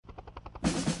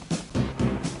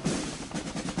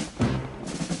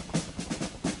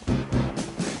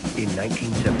In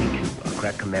 1972, a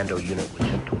crack commando unit was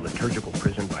sent to a liturgical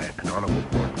prison by a canonical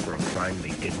court for a crime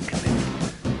they didn't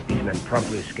commit. These men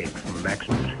promptly escaped from a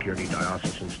maximum security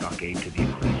diocesan stockade to the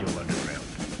ecclesial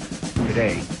underground.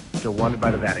 Today, still wanted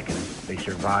by the Vatican, they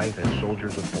survive as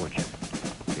soldiers of fortune.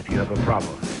 If you have a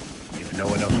problem, if no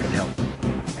one else can help,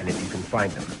 and if you can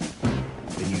find them,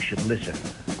 then you should listen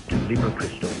to Liber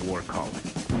Christo War College.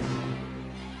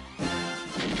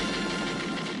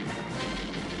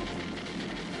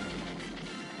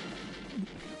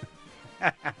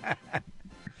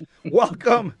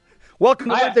 Welcome to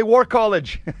Wednesday War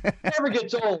College. Never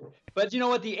gets old. But you know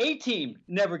what? The A-team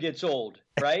never gets old,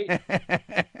 right?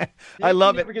 I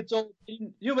love it. Never gets old.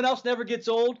 You know what else never gets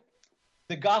old?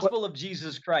 The gospel of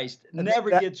Jesus Christ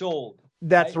never gets old.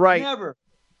 That's right.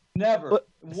 Never.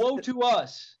 Woe to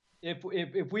us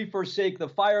if we forsake the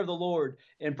fire of the Lord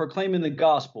in proclaiming the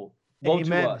gospel. Woe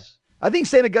Amen. to us. I think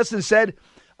St. Augustine said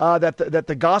that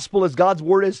the gospel is God's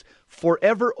word is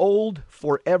forever old,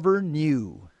 forever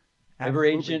new. Ever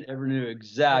ancient, ever new.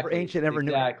 Exactly. Ever ancient, ever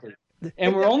new. Exactly.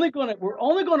 And we're only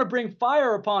going to bring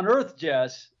fire upon earth,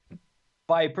 Jess,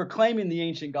 by proclaiming the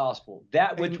ancient gospel,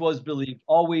 that which was believed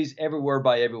always, everywhere,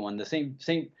 by everyone. The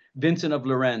Saint Vincent of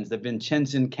Lerins, the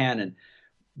Vincenzian canon,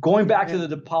 going back to the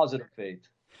deposit of faith.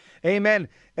 Amen.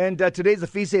 And today's the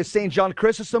feast day of St. John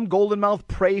Chrysostom, Golden Mouth.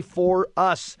 Pray for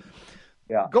us.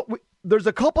 Yeah. There's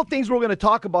a couple things we're going to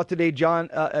talk about today, John.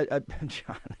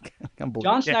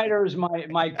 John Snyder is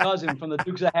my cousin from the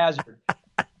Dukes of Hazzard.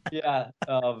 Yeah.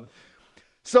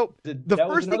 So that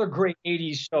was another great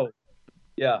 80s show.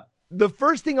 Yeah. The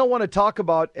first thing I want to talk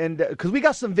about, and because we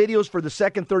got some videos for the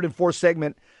second, third, and fourth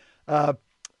segment, and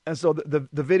so the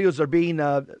videos are being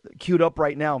queued up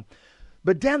right now.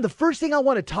 But Dan, the first thing I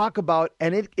want to talk about,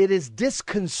 and it is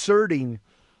disconcerting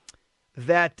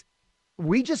that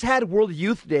we just had World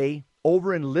Youth Day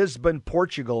over in Lisbon,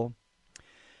 Portugal,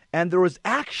 and there was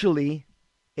actually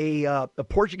a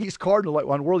Portuguese cardinal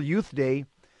on World Youth Day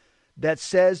that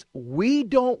says we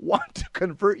don't want to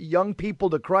convert young people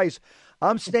to Christ.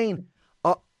 I'm saying,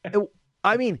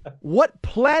 I mean, what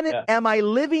planet am I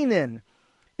living in?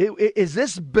 Is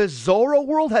this bizarro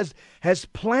world? Has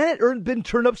planet Earth been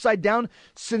turned upside down?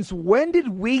 Since when did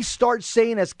we start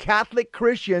saying as Catholic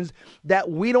Christians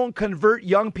that we don't convert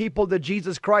young people to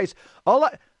Jesus Christ?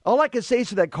 All I can say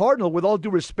to that cardinal, with all due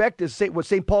respect, is what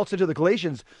St. Paul said to the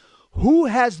Galatians: who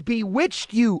has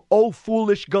bewitched you, O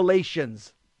foolish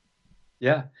Galatians?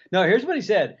 Yeah. No, here's what he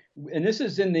said, and this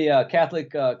is in the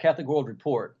Catholic World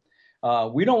Report.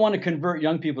 We don't want to convert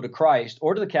young people to Christ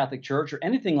or to the Catholic Church or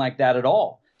anything like that at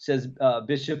all, says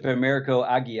Bishop Americo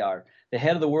Aguiar, the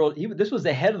head of the world. This was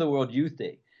the head of the World Youth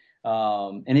Day,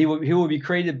 and he will be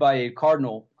created by a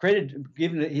cardinal.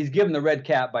 He's given the red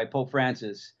cap by Pope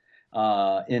Francis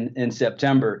in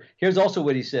September. Here's also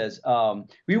what he says: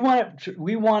 we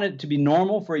want it to be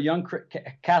normal for a young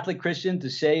Catholic Christian to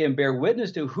say and bear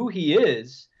witness to who he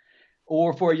is,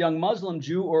 or for a young Muslim,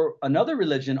 Jew, or another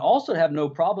religion also to have no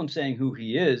problem saying who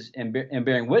he is and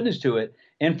bearing witness to it,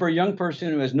 and for a young person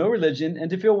who has no religion and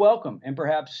to feel welcome and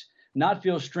perhaps not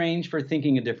feel strange for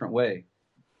thinking a different way.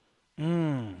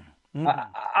 I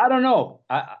don't know.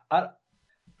 I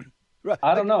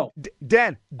don't know.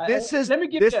 Dan, this is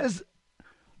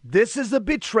a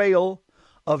betrayal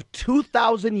of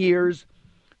 2,000 years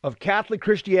of Catholic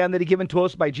Christianity given to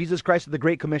us by Jesus Christ of the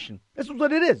Great Commission. This is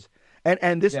what it is.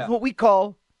 And this is what we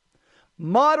call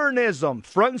modernism.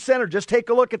 Front and center. Just take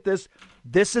a look at this.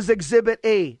 This is Exhibit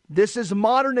A. This is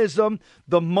modernism,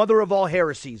 the mother of all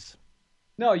heresies.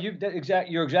 No, you're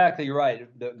exactly right.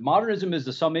 Modernism is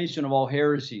the summation of all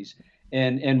heresies.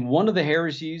 And one of the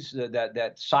heresies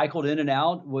that cycled in and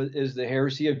out is the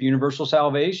heresy of universal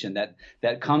salvation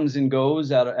that comes and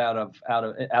goes out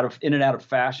of in and out of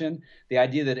fashion. The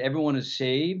idea that everyone is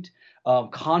saved,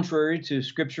 contrary to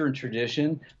Scripture and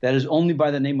tradition, that is only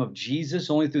by the name of Jesus,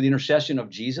 only through the intercession of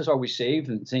Jesus are we saved.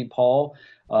 And St. Paul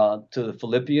to the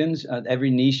Philippians, every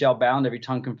knee shall bow and every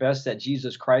tongue confess that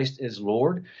Jesus Christ is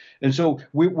Lord. And so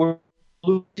we're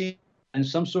losing in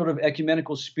some sort of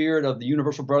ecumenical spirit of the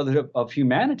universal brotherhood of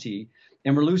humanity.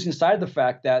 And we're losing sight of the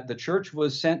fact that the church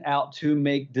was sent out to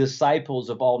make disciples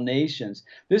of all nations.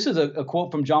 This is a quote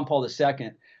from John Paul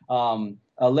II.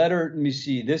 A letter, let me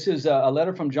see. This is a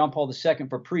letter from John Paul II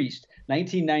for priests,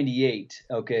 1998.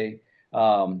 Okay.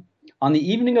 On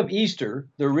the evening of Easter,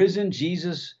 the risen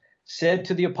Jesus said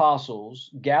to the apostles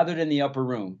gathered in the upper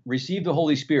room, receive the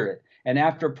Holy Spirit. And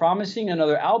after promising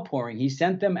another outpouring, he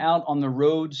sent them out on the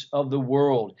roads of the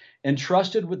world,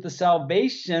 entrusted with the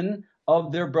salvation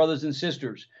of their brothers and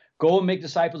sisters. Go and make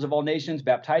disciples of all nations,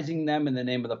 baptizing them in the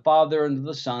name of the Father and of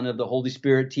the Son and of the Holy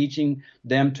Spirit, teaching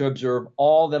them to observe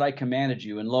all that I commanded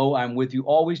you. And lo, I'm with you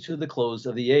always to the close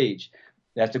of the age.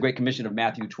 That's the Great Commission of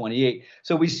Matthew 28.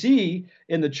 So we see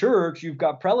in the church, you've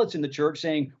got prelates in the church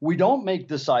saying, we don't make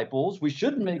disciples, we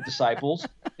shouldn't make disciples.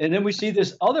 And then we see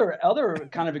this other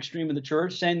kind of extreme in the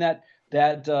church saying that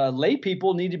lay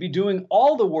people need to be doing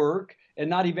all the work and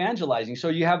not evangelizing. So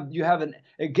you have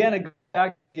again,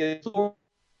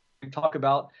 we talk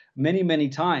about many, many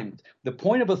times. The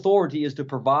point of authority is to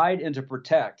provide and to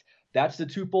protect. That's the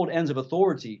twofold ends of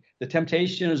authority. The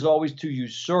temptation is always to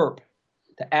usurp,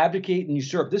 to abdicate and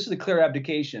usurp. This is a clear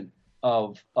abdication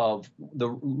of the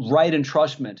right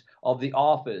entrustment of the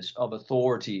office of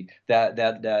authority that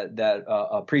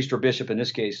a priest or bishop, in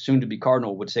this case, soon to be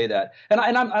cardinal, would say that. And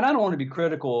I don't want to be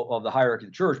critical of the hierarchy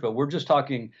of the church, but we're just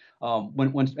talking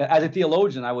when as a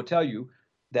theologian, I will tell you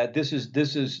that this is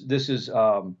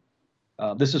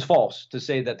false to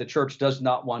say that the church does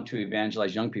not want to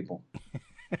evangelize young people.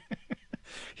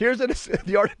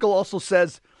 The article also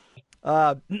says,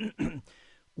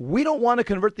 we don't want to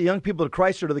convert the young people to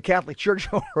Christ or to the Catholic Church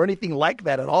or anything like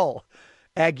that at all.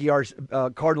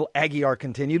 Cardinal Aguiar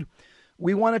continued.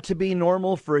 We want it to be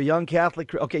normal for a young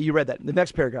Catholic. Okay, you read that. The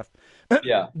next paragraph.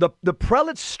 Yeah. The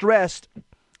prelates stressed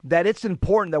that it's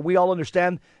important that we all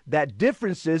understand that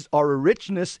differences are a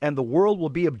richness and the world will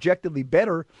be objectively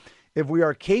better if we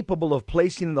are capable of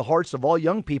placing in the hearts of all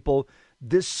young people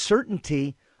this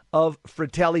certainty of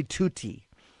fratelli tutti.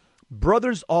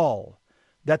 Brothers all,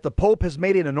 that the Pope has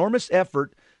made an enormous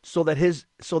effort so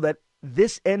that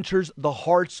this enters the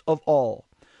hearts of all.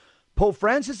 Pope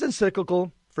Francis'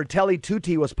 encyclical Fratelli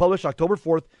Tutti was published October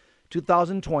 4th,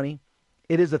 2020.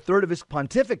 It is the third of his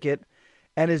pontificate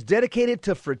and is dedicated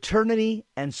to fraternity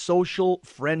and social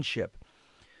friendship.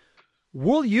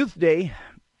 World Youth Day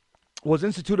was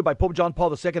instituted by Pope John Paul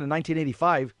II in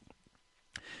 1985.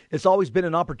 It's always been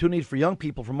an opportunity for young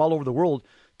people from all over the world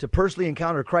to personally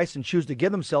encounter Christ and choose to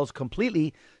give themselves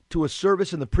completely to a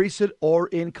service in the priesthood or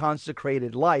in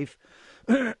consecrated life.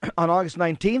 On August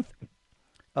 19th,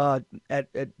 at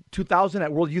 2000,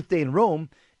 at World Youth Day in Rome,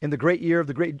 in the year of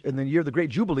the Great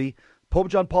Jubilee, Pope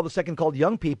John Paul II called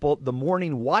young people the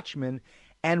morning watchmen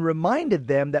and reminded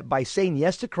them that by saying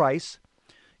yes to Christ,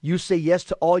 you say yes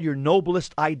to all your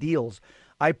noblest ideals.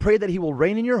 I pray that he will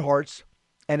reign in your hearts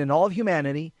and in all of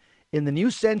humanity in the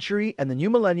new century and the new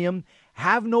millennium.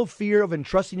 Have no fear of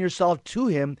entrusting yourself to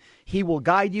him. He will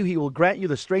guide you. He will grant you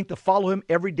the strength to follow him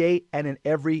every day and in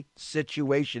every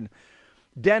situation.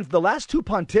 Dan, the last two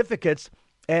pontificates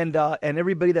and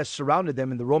everybody that surrounded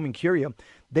them in the Roman Curia,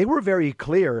 they were very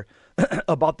clear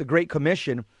about the Great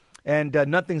Commission, and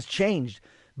nothing's changed.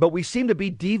 But we seem to be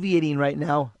deviating right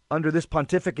now under this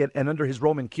pontificate and under his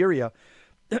Roman Curia.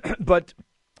 But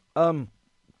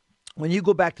when you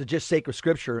go back to just sacred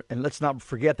scripture, and let's not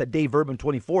forget that Dei Verbum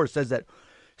 24 says that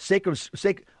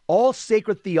all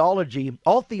sacred theology,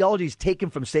 all theology is taken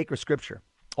from sacred scripture.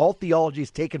 All theology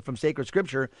is taken from sacred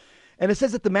scripture. And it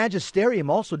says that the magisterium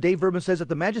also, Dei Verbum says that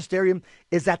the magisterium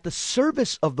is at the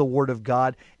service of the word of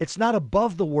God. It's not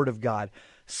above the word of God.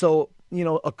 So, you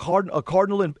know, a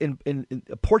cardinal in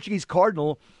a Portuguese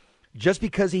cardinal, just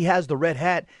because he has the red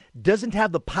hat, doesn't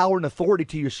have the power and authority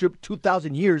to usurp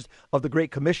 2,000 years of the Great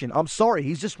Commission. I'm sorry,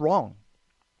 he's just wrong.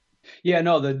 Yeah,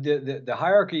 no, the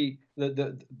hierarchy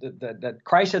that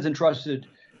Christ has entrusted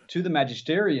to the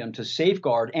magisterium to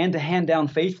safeguard and to hand down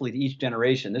faithfully to each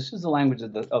generation. This is the language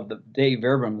of the Dei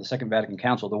Verbum, the Second Vatican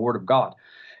Council, the Word of God.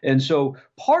 And so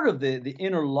part of the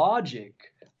inner logic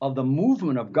of the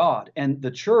movement of God and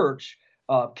the church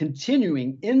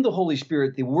continuing in the Holy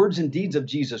Spirit, the words and deeds of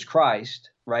Jesus Christ,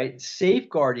 right,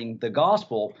 safeguarding the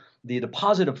gospel, the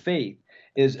deposit of faith,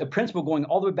 is a principle going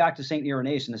all the way back to St.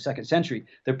 Irenaeus in the 2nd century,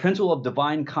 the principle of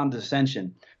divine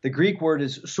condescension. The Greek word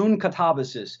is sun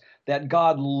katabasis, that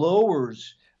God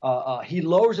lowers, he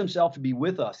lowers himself to be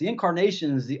with us. The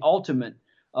incarnation is the ultimate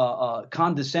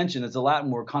condescension, is the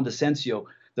Latin word condescensio,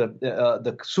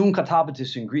 the sun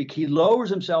katabasis in Greek. He lowers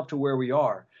himself to where we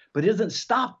are, but it doesn't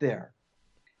stop there.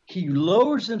 He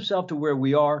lowers himself to where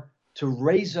we are to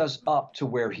raise us up to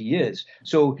where he is.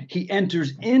 So he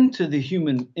enters into the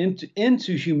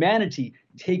into humanity,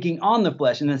 taking on the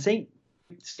flesh. And then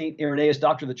St. Irenaeus,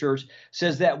 doctor of the church,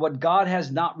 says that what God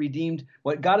has not redeemed,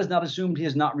 what God has not assumed, he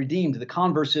has not redeemed. The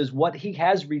converse is what he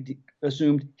has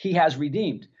assumed, he has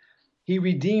redeemed. He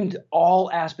redeemed all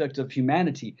aspects of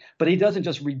humanity, but he doesn't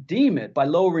just redeem it by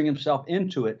lowering himself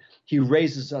into it. He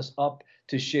raises us up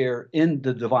to share in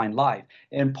the divine life.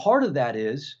 And part of that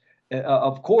is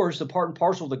of course, the part and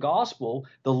parcel of the gospel,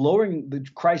 the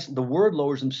Christ, the word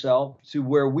lowers himself to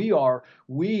where we are.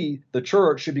 We, the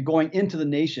church, should be going into the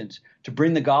nations to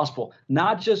bring the gospel,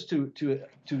 not just to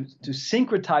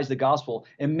syncretize the gospel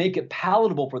and make it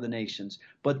palatable for the nations,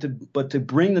 but to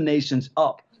bring the nations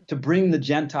up, to bring the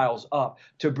Gentiles up,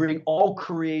 to bring all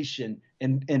creation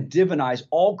and divinize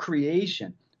all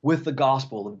creation with the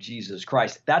gospel of Jesus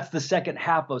Christ. That's the second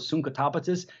half of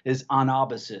Synkatapatis, is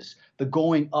anabasis, the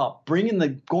going up,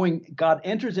 God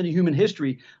enters into human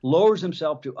history, lowers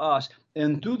himself to us,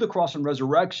 and through the cross and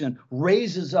resurrection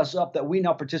raises us up that we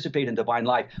now participate in divine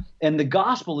life. And the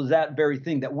gospel is that very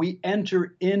thing, that we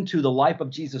enter into the life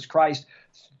of Jesus Christ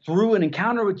through an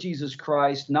encounter with Jesus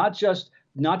Christ, not just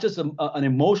an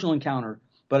emotional encounter,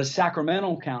 but a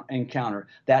sacramental encounter,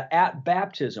 that at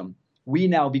baptism, we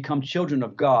now become children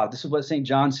of God. This is what St.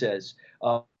 John says,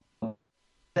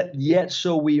 that yet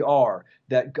so we are,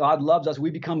 that God loves us. We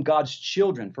become God's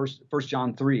children, First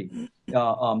John 3,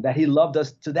 that he loved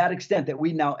us to that extent that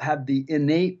we now have the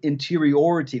innate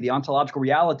interiority, the ontological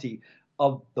reality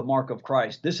of the mark of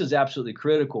Christ. This is absolutely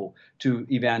critical to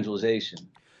evangelization.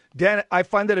 Dan, I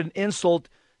find it an insult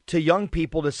to young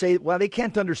people to say, well, they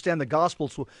can't understand the gospel,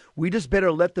 so we just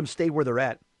better let them stay where they're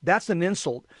at. That's an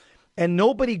insult. And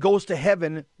nobody goes to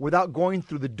heaven without going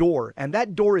through the door. And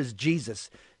that door is Jesus.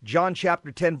 John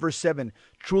chapter 10, verse 7.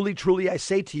 Truly, truly, I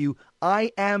say to you,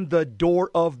 I am the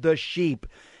door of the sheep.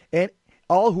 And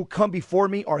all who come before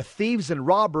me are thieves and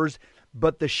robbers,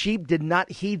 but the sheep did not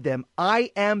heed them.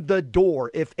 I am the door.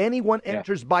 If anyone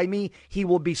enters by me, he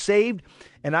will be saved,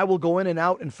 and I will go in and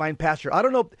out and find pasture. I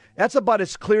don't know. That's about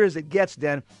as clear as it gets,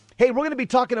 Dan. Hey, we're going to be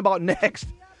talking about next,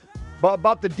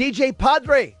 about the DJ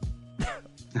Padre.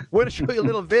 We're going to show you a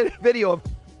little video of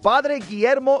Padre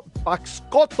Guillermo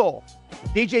Paxcoto,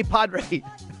 DJ Padre.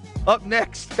 Up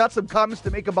next, got some comments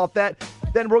to make about that.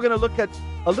 Then we're going to look at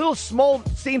a little small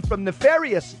scene from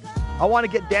Nefarious. I want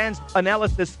to get Dan's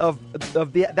analysis of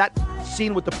that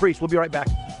scene with the priest. We'll be right back.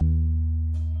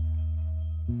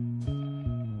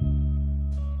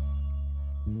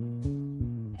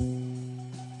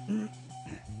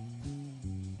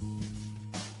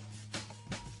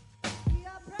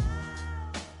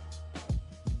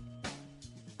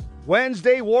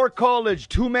 Wednesday War College,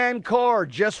 two-man car,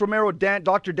 Jess Romero,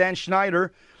 Dr. Dan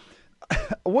Schneider.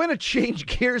 I want to change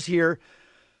gears here.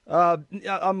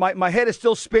 My head is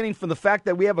still spinning from the fact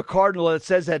that we have a cardinal that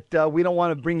says that we don't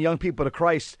want to bring young people to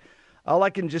Christ. All I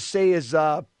can just say is,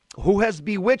 who has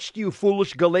bewitched you,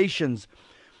 foolish Galatians?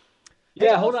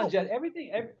 Yeah, hold on, Jess.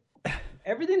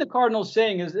 Everything the cardinal's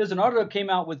saying is, there's an article that came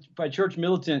out by Church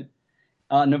Militant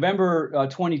November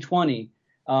 2020.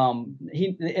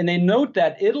 And they note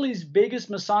that Italy's biggest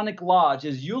Masonic lodge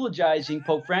is eulogizing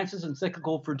Pope Francis'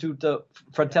 encyclical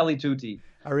Fratelli Tutti.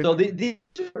 So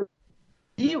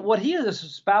what he is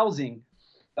espousing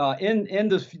in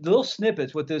the little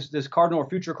snippets, what this cardinal or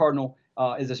future cardinal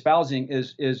is espousing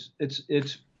is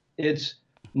it's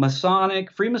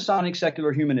Masonic, Freemasonic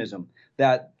secular humanism.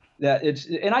 That it's,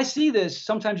 and I see this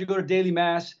sometimes. You go to daily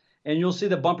mass and you'll see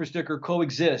the bumper sticker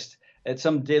 "coexist" at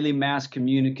some daily mass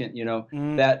communicant,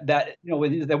 that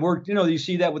work, you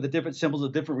see that with the different symbols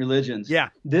of different religions. Yeah.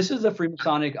 This is a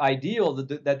Freemasonic ideal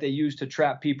that they use to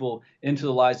trap people into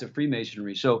the lies of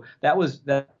Freemasonry. So that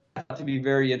to be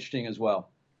very interesting as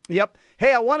well. Yep.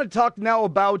 Hey, I want to talk now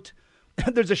about,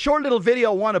 there's a short little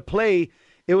video I want to play.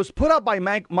 It was put out by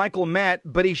Michael Matt,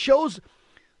 but he shows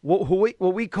what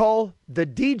we call the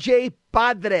DJ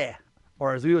Padre,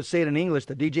 or as we would say it in English,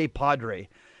 the DJ Padre.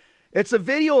 It's a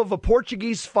video of a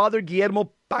Portuguese Father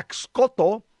Guillermo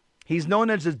Paxcoto. He's known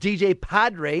as the DJ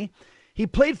Padre. He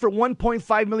played for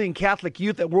 1.5 million Catholic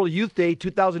youth at World Youth Day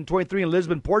 2023 in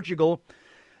Lisbon, Portugal.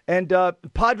 And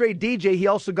Padre DJ, he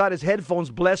also got his headphones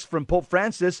blessed from Pope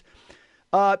Francis.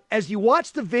 As you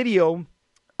watch the video,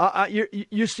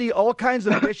 you see all kinds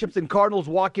of bishops and cardinals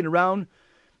walking around.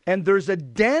 And there's a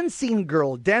dancing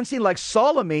girl, dancing like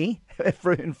Salome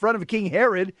in front of King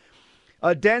Herod.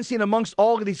 Dancing amongst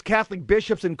all of these Catholic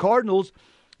bishops and cardinals.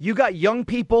 You got young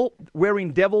people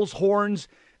wearing devil's horns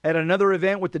at another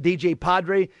event with the DJ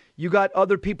Padre. You got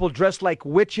other people dressed like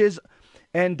witches.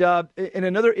 And in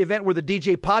another event where the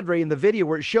DJ Padre, in the video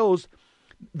where it shows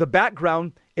the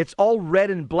background, it's all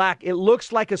red and black. It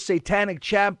looks like a satanic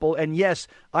chapel. And yes,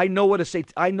 I know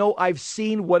I've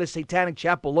seen what a satanic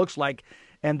chapel looks like.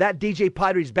 And that DJ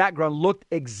Padre's background looked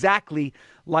exactly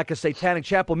like a satanic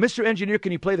chapel. Mr. Engineer,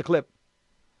 can you play the clip?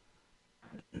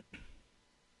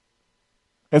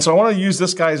 And so I want to use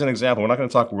this guy as an example. We're not going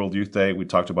to talk World Youth Day. We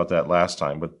talked about that last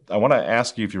time. But I want to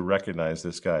ask you if you recognize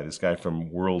this guy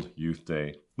from World Youth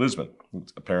Day, Lisbon.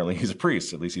 Apparently he's a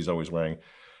priest. At least he's always wearing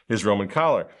his Roman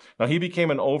collar. Now, he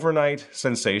became an overnight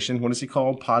sensation. What is he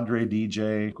called? Padre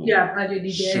DJ? Cool. Yeah, Padre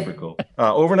DJ. Super cool.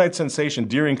 Overnight sensation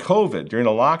during COVID, during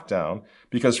the lockdown,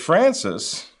 because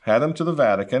Francis had him to the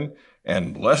Vatican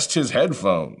and blessed his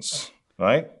headphones,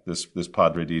 right? This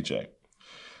Padre DJ.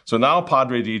 So now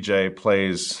Padre DJ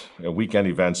plays weekend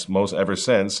events ever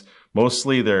since.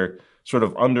 Mostly they're sort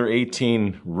of under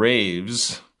 18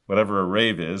 raves, whatever a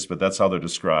rave is, but that's how they're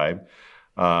described,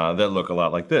 that look a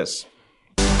lot like this.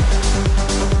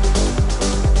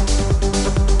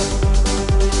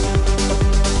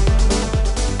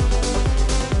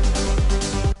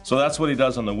 So that's what he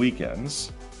does on the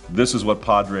weekends. This is what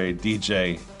Padre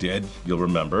DJ did, you'll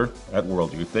remember, at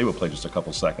World Youth Day. We'll play just a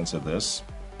couple seconds of this.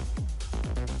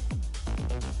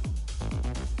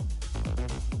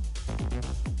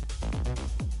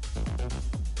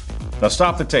 Now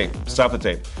stop the tape. Stop the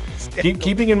tape.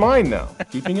 Keeping in mind now.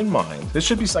 Keeping in mind. This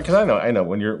should be, because I know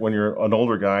when you're an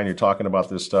older guy and you're talking about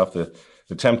this stuff, the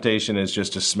temptation is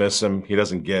just dismiss him. He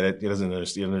doesn't get it. He doesn't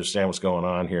understand what's going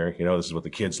on here. You know, this is what the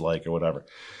kids like or whatever.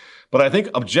 But I think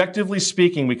objectively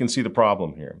speaking, we can see the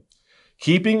problem here.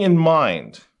 Keeping in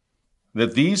mind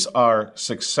that these are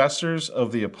successors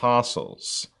of the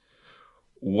apostles,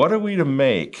 what are we to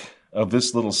make of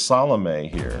this little Salome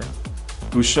here,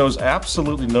 who shows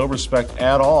absolutely no respect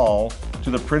at all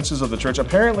to the princes of the church,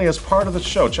 apparently as part of the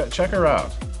show? Check her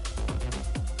out.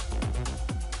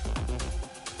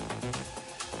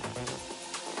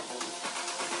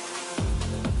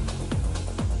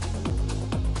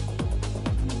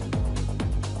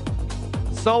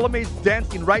 Salome's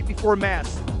dancing right before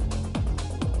Mass.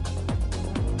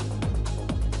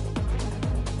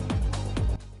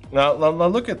 Now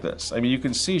look at this. I mean, you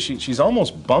can see she's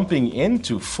almost bumping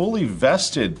into fully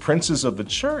vested princes of the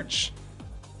church.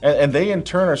 And they, in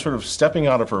turn, are sort of stepping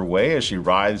out of her way as she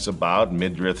writhes about,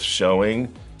 midriff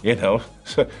showing, you know,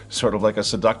 sort of like a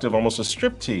seductive, almost a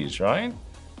striptease, right?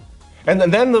 And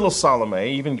then little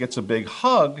Salome even gets a big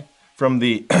hug from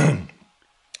the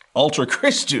Ultra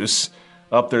Christus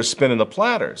up there spinning the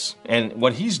platters. And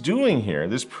what he's doing here,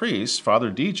 this priest,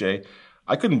 Father DJ,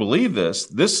 I couldn't believe this.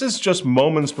 This is just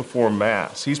moments before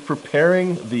Mass. He's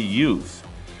preparing the youth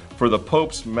for the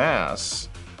Pope's Mass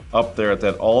up there at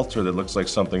that altar that looks like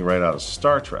something right out of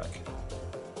Star Trek.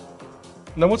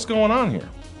 Now, what's going on here?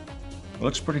 It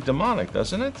looks pretty demonic,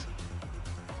 doesn't it?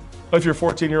 If you're a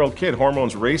 14-year-old kid,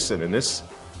 hormones racing, and this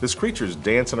creature's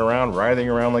dancing around, writhing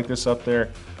around like this up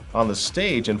there on the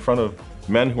stage in front of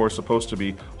men who are supposed to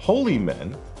be holy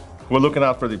men, who are looking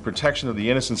out for the protection of the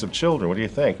innocence of children. What do you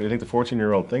think? What do you think the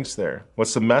 14-year-old thinks there?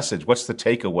 What's the message? What's the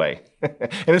takeaway?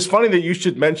 And it's funny that you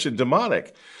should mention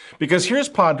demonic, because here's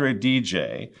Padre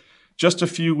DJ just a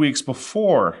few weeks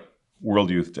before World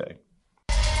Youth Day.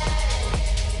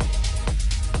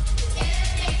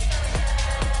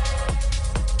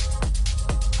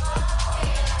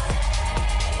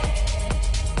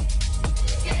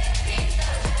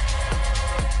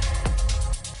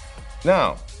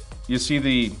 Now, you see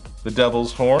the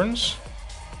devil's horns,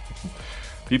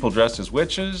 people dressed as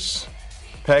witches,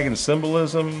 pagan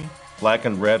symbolism, black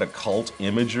and red occult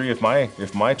imagery. If my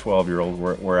 12-year-old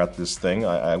were at this thing,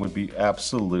 I would be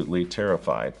absolutely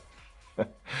terrified.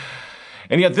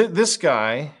 And yet this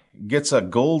guy gets a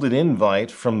golden invite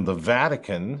from the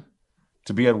Vatican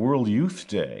to be at World Youth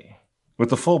Day with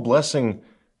the full blessing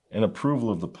and approval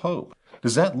of the Pope.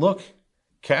 Does that look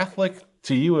Catholic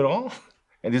to you at all?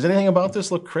 And does anything about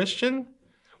this look Christian?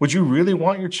 Would you really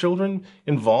want your children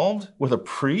involved with a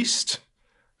priest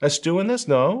that's doing this?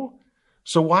 No.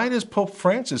 So why does Pope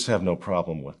Francis have no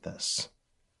problem with this?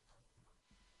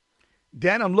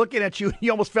 Dan, I'm looking at you.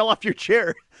 You almost fell off your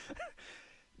chair.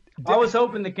 I was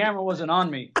hoping the camera wasn't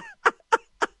on me.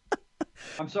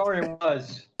 I'm sorry it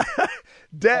was.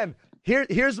 Dan,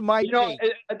 here's my take.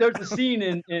 There's a scene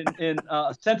in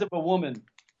Scent of a Woman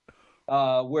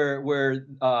where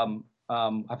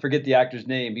I forget the actor's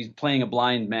name. He's playing a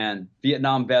blind man,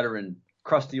 Vietnam veteran,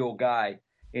 crusty old guy.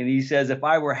 And he says, if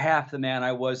I were half the man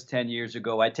I was 10 years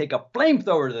ago, I'd take a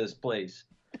flamethrower to this place.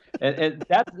 And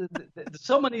that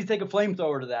someone needs to take a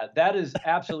flamethrower to that. That is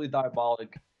absolutely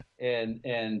diabolic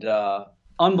and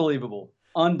unbelievable.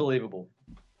 Unbelievable.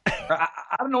 I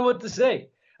don't know what to say.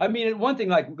 I mean, one thing,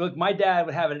 like, look, my dad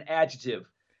would have an adjective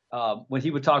when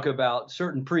he would talk about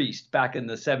certain priests back in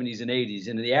the 70s and 80s.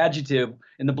 And the adjective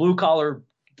in the blue collar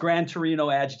Gran Torino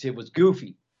adjective was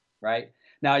goofy, right?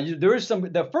 Now, there is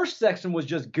the first section was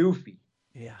just goofy.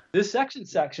 Yeah. This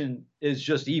section is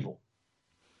just evil.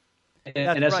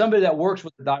 And as right. somebody that works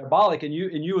with the diabolic, and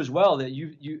you as well, that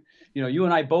you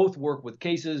and I both work with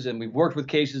cases, and we've worked with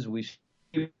cases.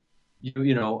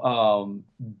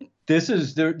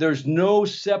 There's no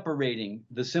separating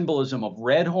the symbolism of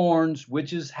red horns,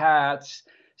 witches' hats,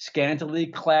 scantily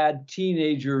clad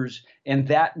teenagers, and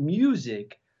that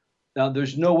music. Now,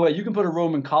 there's no way you can put a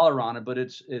Roman collar on it, but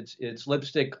it's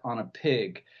lipstick on a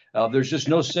pig. There's just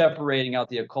no separating out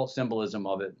the occult symbolism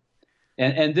of it.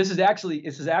 And this is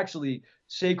actually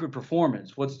sacred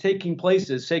performance. What's taking place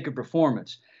is sacred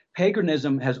performance.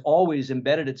 Paganism has always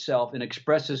embedded itself and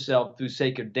expressed itself through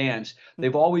sacred dance.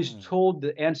 They've always told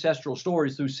the ancestral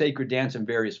stories through sacred dance in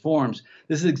various forms.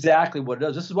 This is exactly what it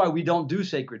does. This is why we don't do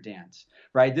sacred dance,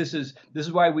 right? This is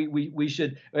why we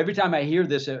should. Every time I hear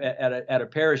this at a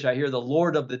parish, I hear the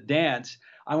Lord of the dance.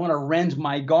 I want to rend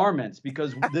my garments,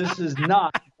 because this is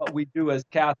not what we do as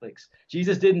Catholics.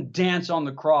 Jesus didn't dance on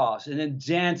the cross and then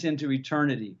dance into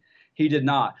eternity. He did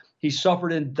not. He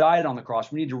suffered and died on the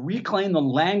cross. We need to reclaim the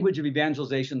language of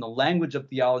evangelization, the language of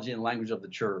theology, and the language of the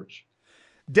church.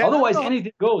 Otherwise,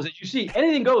 anything goes. As you see,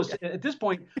 anything goes. At this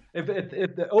point, if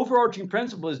the overarching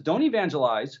principle is don't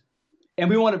evangelize, and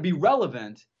we want to be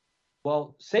relevant,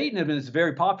 well, Satanism is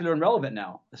very popular and relevant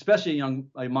now, especially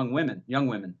among women, young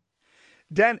women.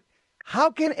 Dan,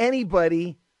 how can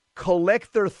anybody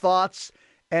collect their thoughts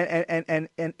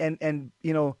and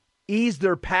ease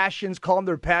their passions, calm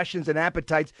their passions and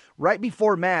appetites right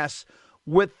before Mass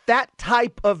with that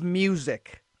type of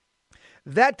music?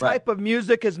 That type of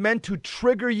music is meant to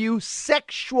trigger you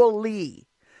sexually.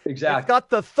 Exactly. It's got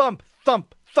the thump,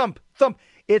 thump, thump, thump.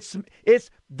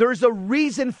 There's a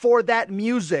reason for that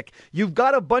music. You've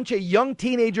got a bunch of young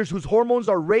teenagers whose hormones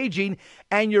are raging,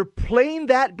 and you're playing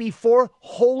that before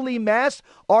Holy Mass.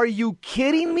 Are you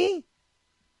kidding me?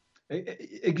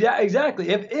 Exactly.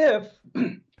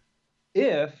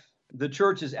 If the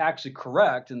church is actually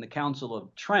correct in the Council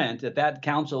of Trent, if that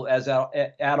council is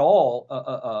at all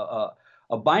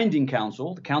a binding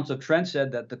council, the Council of Trent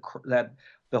said that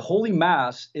the Holy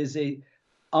Mass is a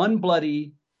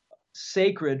unbloody,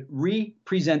 sacred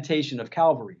representation of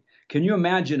Calvary. Can you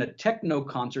imagine a techno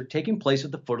concert taking place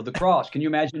at the foot of the cross? Can you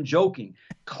imagine joking,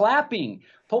 clapping?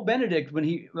 Pope Benedict,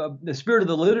 when the Spirit of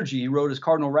the Liturgy, he wrote as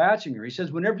Cardinal Ratzinger, he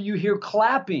says, whenever you hear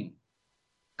clapping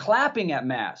at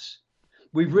Mass,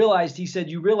 we've realized, he said,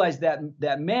 you realize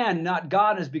that man, not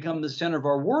God, has become the center of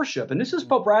our worship. And this is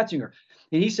Pope Ratzinger.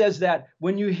 And he says that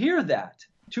when you hear that,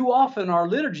 too often our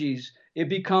liturgies, it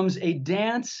becomes a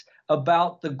dance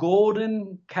about the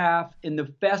golden calf in the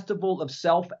festival of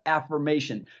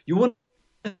self-affirmation. You want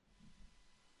to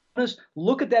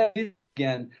look at that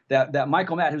again, that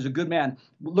Michael Matt, who's a good man,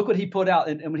 look what he put out,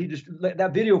 and when he just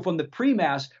that video from the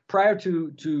pre-mass prior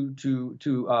to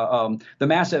the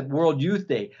mass at World Youth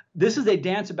Day. This is a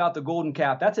dance about the golden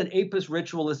calf. That's an apis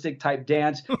ritualistic type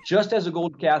dance, just as a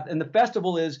golden calf. And the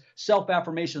festival is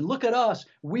self-affirmation. Look at us.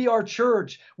 We are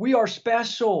church. We are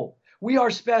special. We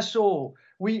are special.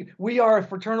 We are a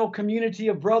fraternal community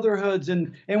of brotherhoods,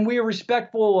 and we are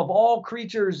respectful of all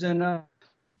creatures. And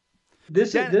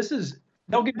this is.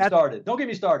 Don't get me started. Don't get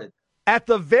me started. At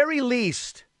the very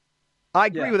least, I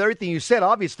agree with everything you said,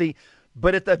 obviously,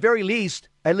 but at the very least,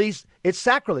 it's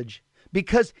sacrilege,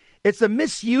 because it's a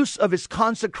misuse of his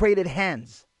consecrated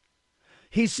hands.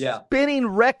 He's spinning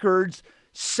records,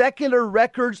 secular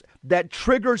records that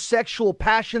trigger sexual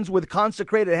passions with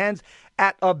consecrated hands.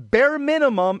 At a bare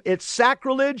minimum, it's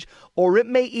sacrilege, or it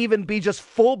may even be just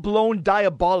full-blown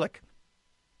diabolic.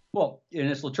 Well, and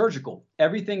it's liturgical.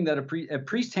 Everything that a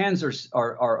priest's hands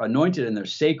are anointed and they're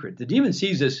sacred. The demon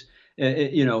sees this.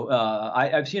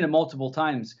 I've seen it multiple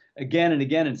times, again and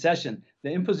again in session.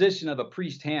 The imposition of a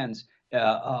priest's hands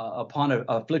upon an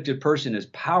afflicted person is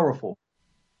powerful.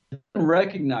 It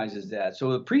recognizes that.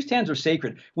 So the priest's hands are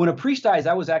sacred. When a priest dies,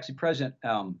 I was actually present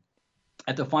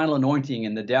at the final anointing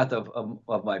and the death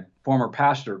of my former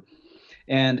pastor.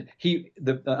 And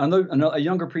a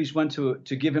younger priest went to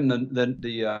give him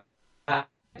the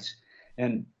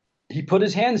and he put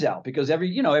his hands out, because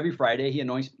every Friday he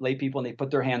anoints lay people and they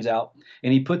put their hands out,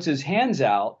 and he puts his hands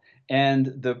out, and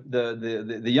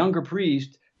the younger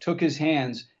priest took his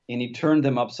hands and he turned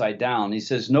them upside down. He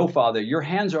says, "No, Father, your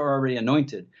hands are already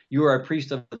anointed. You are a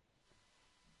priest of."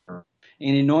 And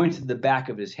he anointed the back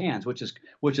of his hands, which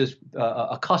is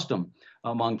a custom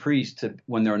among priests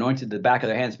when they're anointed the back of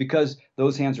their hands, because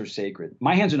those hands are sacred.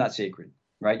 My hands are not sacred,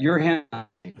 right? Your hands are not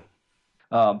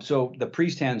sacred. So the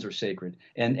priest's hands are sacred,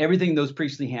 and everything those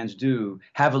priestly hands do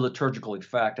have a liturgical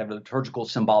effect, have a liturgical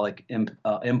symbolic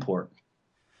import.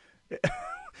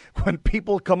 When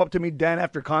people come up to me, Dan,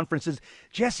 after conferences,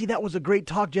 Jesse, that was a great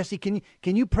talk. Jesse, can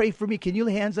you pray for me? Can you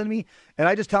lay hands on me? And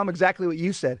I just tell them exactly what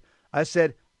you said. I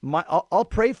said, I'll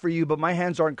pray for you, but my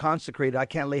hands aren't consecrated. I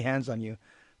can't lay hands on you.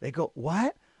 They go,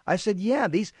 what? I said, yeah,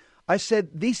 I said,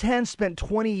 these hands spent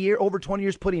over 20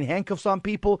 years putting handcuffs on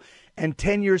people and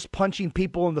 10 years punching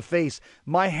people in the face.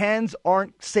 My hands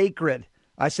aren't sacred.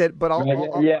 I said, but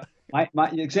I'll yeah. My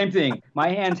same thing. My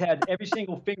hands had every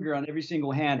single finger on every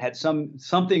single hand had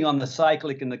something on the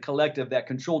cyclic and the collective that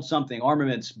controlled something: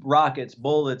 armaments, rockets,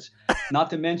 bullets. Not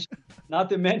to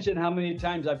mention how many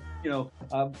times I've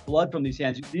blood from these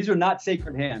hands. These are not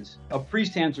sacred hands. A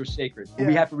priest's hands are sacred. Yeah.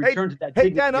 We have to return to that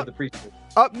dignity of the priesthood.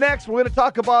 Up next, we're going to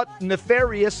talk about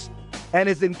Nefarious and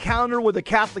his encounter with a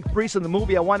Catholic priest in the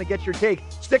movie. I want to get your take.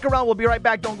 Stick around. We'll be right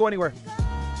back. Don't go anywhere.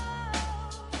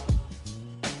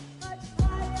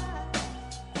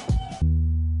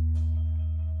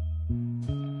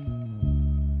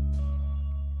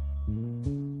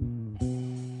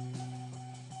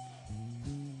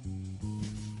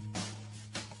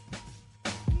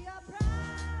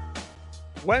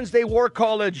 Wednesday War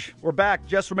College. We're back.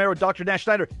 Jess Romero, Dr. Nash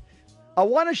Snyder. I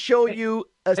want to show you.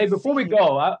 Before we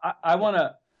go, I want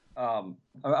to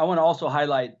also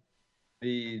highlight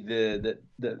the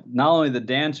not only the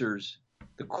dancers,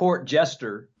 the court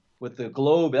jester with the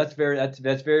globe. That's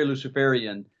very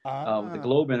Luciferian. With the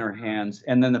globe in her hands,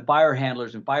 and then the fire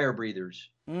handlers and fire breathers.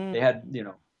 They had,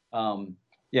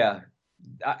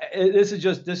 this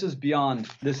is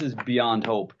beyond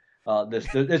hope.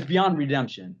 It's beyond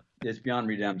redemption. It's beyond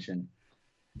redemption.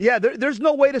 Yeah, there's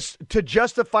no way to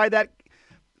justify that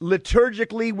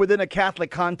liturgically within a Catholic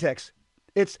context.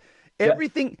 It's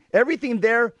everything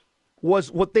there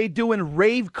was what they do in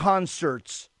rave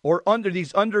concerts or under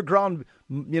these underground,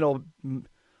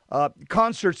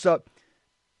 concerts.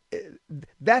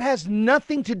 That has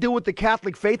nothing to do with the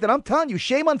Catholic faith. And I'm telling you,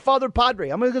 shame on Father Padre.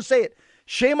 I'm going to say it.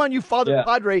 Shame on you, Father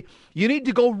Padre. You need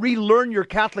to go relearn your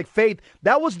Catholic faith.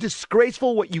 That was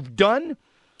disgraceful what you've done.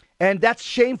 And that's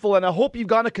shameful. And I hope you've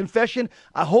gone to confession.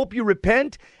 I hope you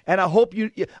repent. And I hope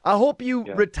you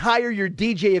retire your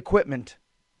DJ equipment.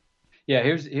 Yeah,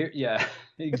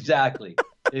 exactly.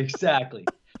 Exactly.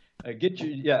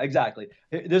 Exactly.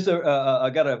 This I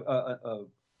got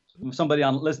somebody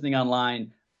listening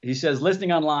online. He says,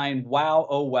 listening online, wow,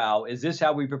 oh wow, is this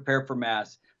how we prepare for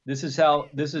Mass? This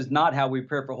is not how we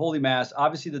prepare for Holy Mass.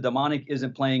 Obviously, the demonic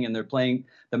isn't playing, and they're playing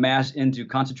the Mass into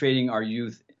consecrating our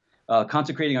youth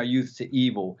to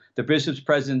evil. The bishop's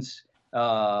presence,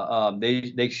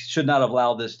 they should not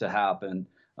allow this to happen.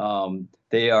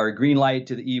 They are a green light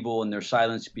to the evil, and their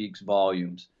silence speaks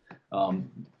volumes.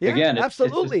 Again,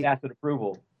 absolutely. It's tacit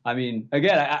approval. I mean,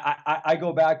 again, I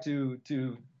go back to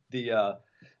the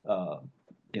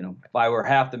if I were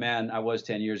half the man I was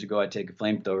 10 years ago, I'd take a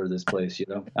flamethrower to this place.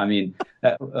 I mean,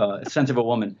 sense of a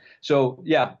woman. So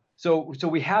yeah, so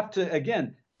we have to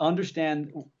again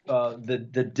understand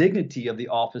the dignity of the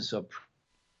office of.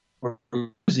 We're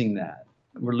losing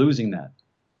that.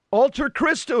 Alter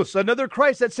Christus, another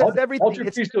Christ that says everything. Alter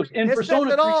Christus in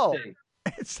persona Christi.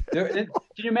 Can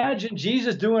you imagine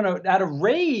Jesus doing at a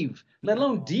rave, let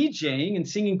alone DJing and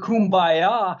singing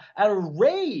Kumbaya at a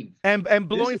rave, and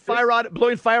blowing fire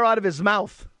out of his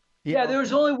mouth? Yeah, there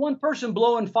was only one person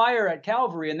blowing fire at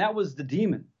Calvary, and that was the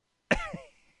demon.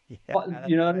 You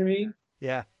know what I mean?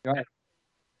 Yeah. Right.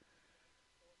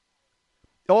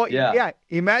 Oh yeah.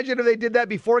 Imagine if they did that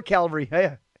before Calvary.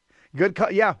 Yeah. Good.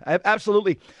 Yeah,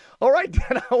 absolutely. All right,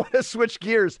 then I want to switch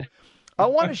gears. I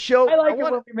want to show. I like it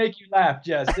when we make you laugh,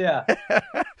 Jess. Yeah.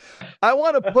 I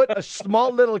want to put a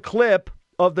small little clip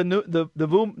of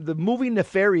the movie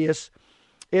Nefarious.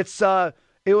 It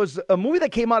was a movie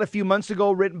that came out a few months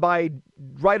ago, written by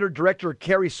writer-director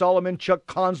Kerry Solomon, Chuck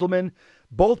Konzelman,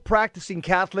 both practicing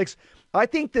Catholics. I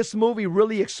think this movie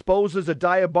really exposes the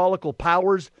diabolical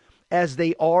powers as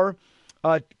they are.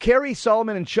 Kerry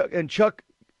Solomon and Chuck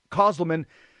Konzelman,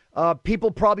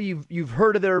 people probably you've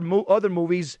heard of their other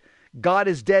movies. God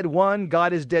is Dead 1,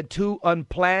 God is Dead 2,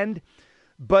 Unplanned.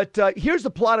 But here's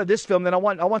the plot of this film, and I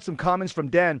want some comments from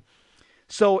Dan.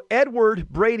 So Edward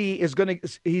Brady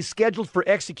he's scheduled for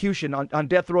execution on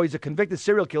death row. He's a convicted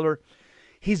serial killer.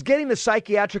 He's getting the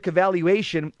psychiatric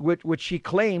evaluation, which he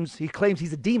claims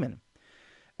he's a demon.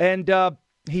 And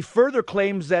he further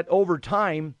claims that over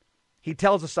time, he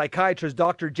tells the psychiatrist,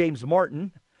 Dr. James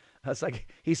Martin,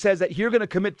 he says that you're going to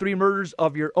commit 3 murders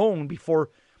of your own before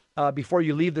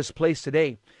you leave this place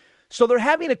today. So they're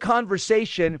having a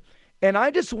conversation, and I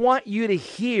just want you to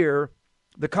hear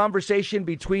the conversation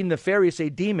between Nefarious, a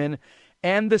demon,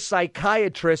 and the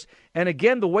psychiatrist. And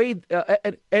again, the way,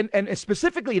 and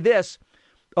specifically this,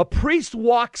 a priest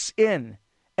walks in,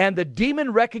 and the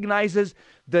demon recognizes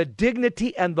the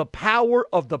dignity and the power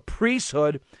of the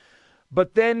priesthood,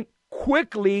 but then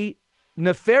quickly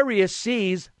Nefarious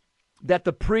sees that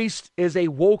the priest is a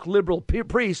woke liberal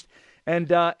priest, and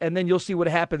then you'll see what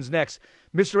happens next.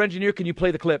 Mr. Engineer, can you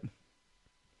play the clip?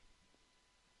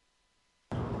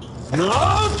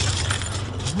 No!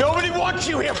 Nobody wants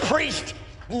you here, priest!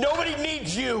 Nobody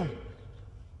needs you!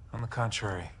 On the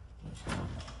contrary,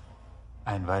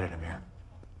 I invited him here.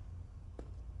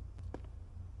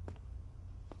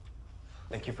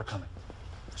 Thank you for coming.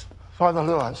 Father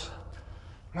Lewis.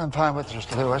 I'm fine with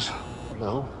Mr. Lewis.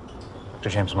 Lou? Dr.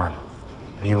 James Martin,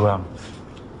 have you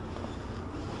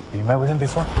met with him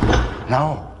before?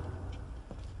 No.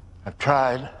 I've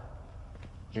tried.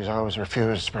 He's always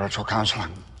refused spiritual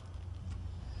counseling.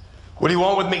 What do you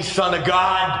want with me, son of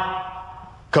God?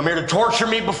 Come here to torture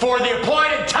me before the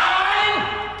appointed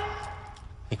time?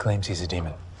 He claims he's a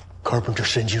demon. Carpenter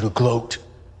sends you to gloat.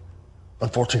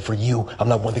 Unfortunately for you, I'm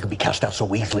not one that can be cast out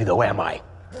so easily, though, am I?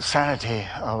 Sanity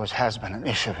always has been an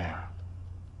issue here,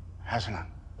 hasn't it?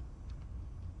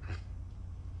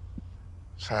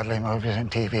 Sadly, movies and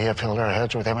TV have filled our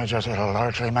heads with images that are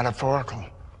largely metaphorical,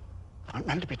 aren't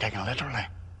meant to be taken literally.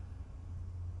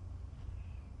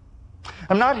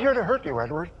 I'm not here to hurt you,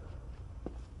 Edward.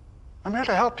 I'm here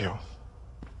to help you,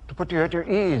 to put you at your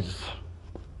ease,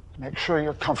 to make sure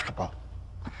you're comfortable.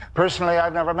 Personally,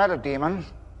 I've never met a demon.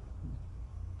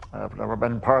 I've never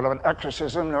been part of an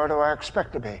exorcism, nor do I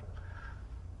expect to be.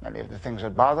 Many of the things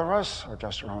that bother us are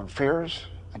just our own fears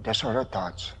and disordered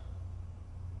thoughts.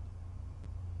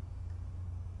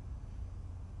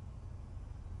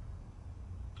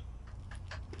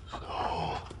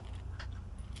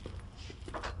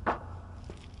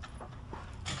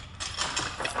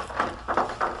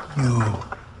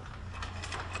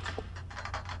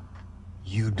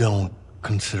 You don't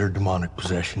consider demonic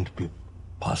possession to be a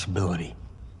possibility?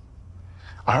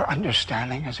 Our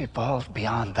understanding has evolved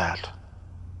beyond that.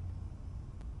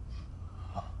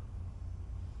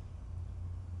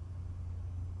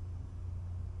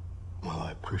 Well,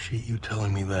 I appreciate you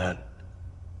telling me that.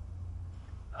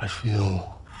 I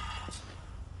feel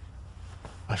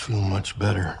much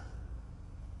better.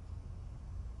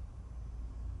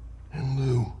 And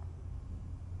Lou,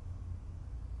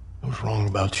 I was wrong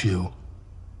about you.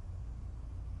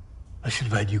 I should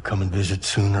have had you come and visit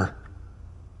sooner.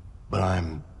 But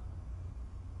I'm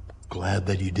glad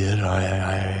that you did.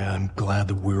 I'm glad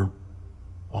that we're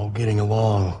all getting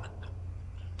along.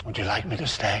 Would you like me to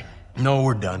stay? No,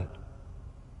 we're done.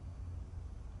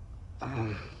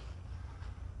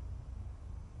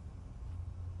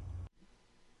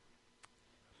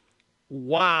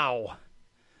 Wow.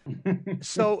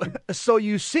 So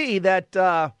you see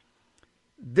that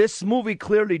this movie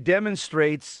clearly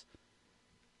demonstrates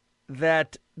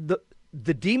that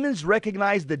the demons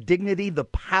recognize the dignity, the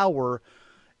power,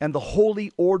 and the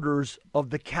holy orders of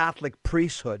the Catholic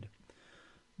priesthood.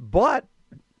 But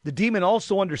the demon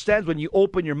also understands when you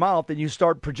open your mouth and you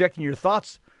start projecting your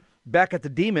thoughts back at the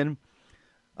demon.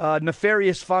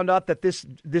 Nefarious found out that this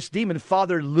demon,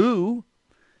 Father Lou,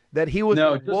 that he was...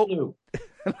 No, just Lou.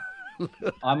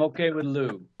 I'm okay with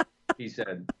Lou, he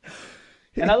said.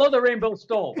 And I love the rainbow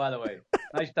stole, by the way.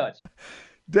 Nice touch.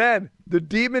 Then the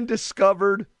demon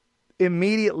discovered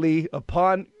immediately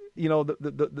upon,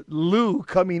 the Lou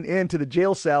coming into the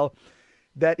jail cell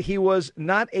that he was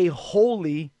not a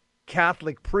holy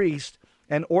Catholic priest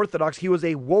and Orthodox. He was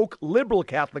a woke liberal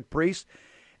Catholic priest.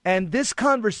 And this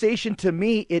conversation, to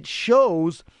me, it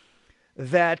shows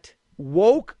that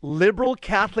woke liberal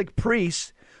Catholic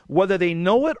priests, whether they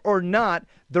know it or not,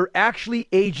 they're actually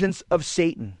agents of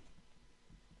Satan.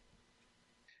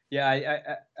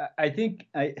 Yeah, I think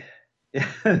I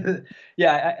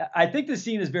think the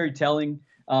scene is very telling.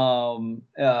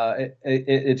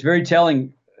 It's very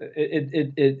telling.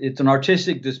 It's an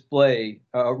artistic display,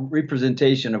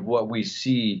 representation of what we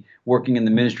see working in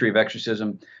the ministry of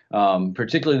exorcism,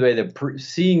 particularly the way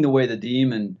seeing the way the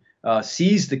demon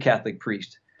sees the Catholic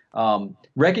priest.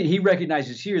 He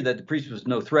recognizes here that the priest was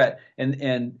no threat, and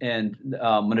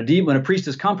when a priest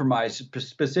is compromised,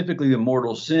 specifically the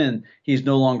mortal sin, he's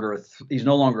no longer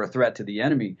a threat to the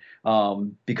enemy,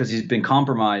 because he's been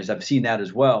compromised. I've seen that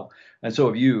as well, and so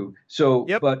have you. So,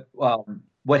 yep. But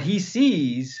what he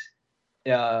sees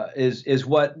is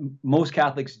what most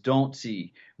Catholics don't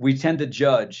see. We tend to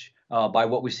judge by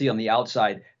what we see on the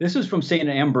outside. This is from Saint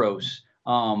Ambrose,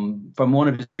 from one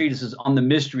of his treatises on the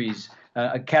mysteries.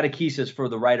 A catechesis for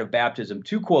the rite of baptism.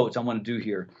 2 quotes I want to do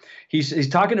here. He's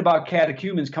talking about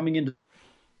catechumens coming into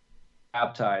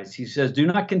baptized. He says, "Do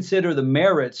not consider the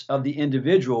merits of the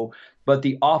individual, but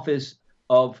the office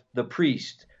of the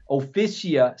priest.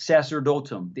 Officia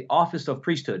sacerdotum, the office of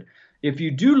priesthood. If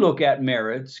you do look at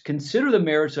merits, consider the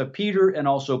merits of Peter and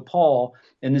also Paul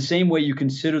in the same way you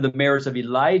consider the merits of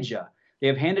Elijah, They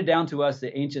have handed down to us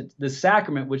the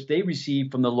sacrament which they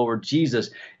received from the Lord Jesus.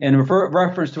 And in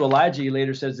reference to Elijah, he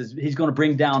later says he's going to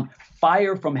bring down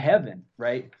fire from heaven,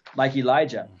 right? Like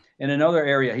Elijah. In another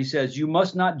area, he says, you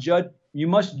must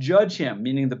judge him,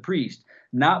 meaning the priest,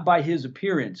 not by his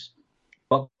appearance,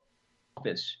 but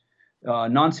office.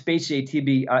 Non specie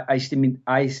tibi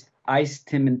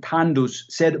aestimentandus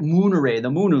sed munere, the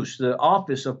munus, the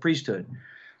office of priesthood.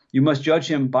 You must judge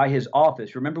him by his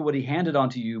office. Remember what he handed on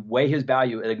to you, weigh his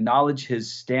value, and acknowledge his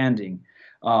standing.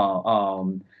 Through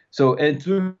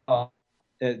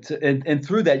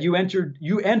that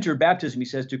you entered baptism, he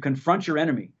says, to confront your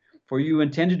enemy, for you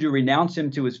intended to renounce him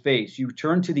to his face. You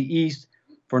turn to the east,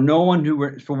 for one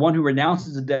who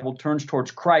renounces the devil turns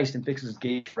towards Christ and fixes his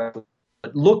gaze. But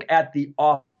look at the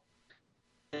office,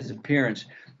 his appearance.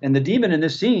 And the demon in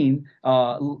this scene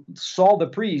saw the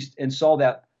priest and saw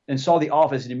the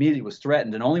office and immediately was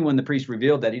threatened. And only when the priest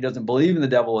revealed that he doesn't believe in the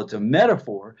devil, it's a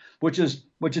metaphor, which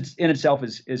it's in itself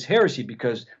is heresy,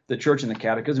 because the church in the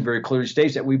Catechism very clearly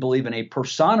states that we believe in a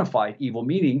personified evil,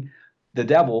 meaning the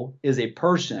devil is a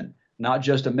person, not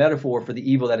just a metaphor for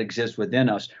the evil that exists within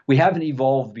us. We haven't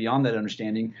evolved beyond that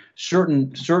understanding.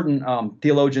 Certain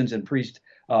theologians and priests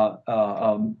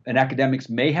and academics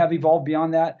may have evolved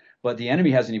beyond that, but the enemy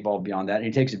hasn't evolved beyond that, and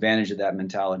he takes advantage of that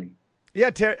mentality.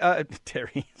 Yeah, Terry.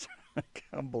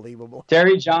 Unbelievable.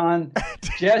 Terry, John,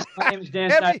 Jess, my name is Dan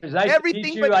Snyder. Nice to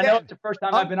meet you. I know it's the first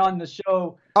time I've been on the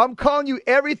show. I'm calling you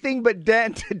everything but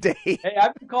Dan today. Hey,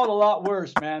 I've been called a lot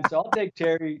worse, man. So I'll take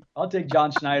Terry. I'll take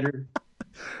John Schneider.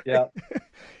 Yeah.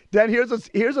 Dan, here's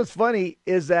what's funny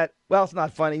is that, well, it's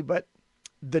not funny, but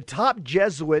the top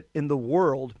Jesuit in the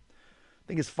world, I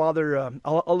think his father,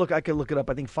 I can look it up.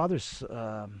 I think father's,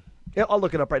 I'll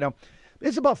look it up right now.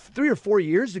 It's about 3 or 4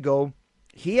 years ago.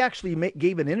 He actually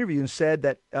gave an interview and said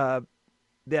that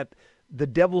that the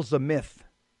devil's a myth.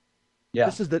 Yeah,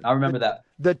 I remember that.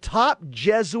 The top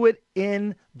Jesuit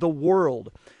in the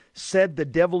world said the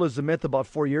devil is a myth about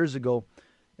 4 years ago.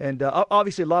 And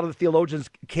obviously a lot of the theologians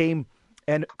came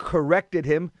and corrected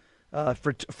him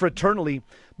fraternally.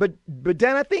 But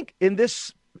Dan, I think in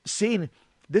this scene,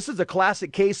 this is a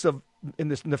classic case of, in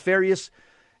this nefarious,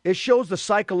 it shows the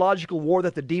psychological war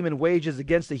that the demon wages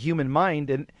against the human mind,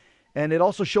 and it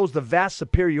also shows the vast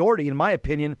superiority, in my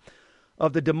opinion,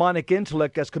 of the demonic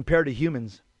intellect as compared to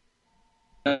humans.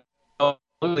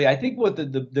 Absolutely. I think what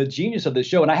the genius of the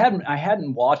show, and I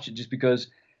hadn't watched it just because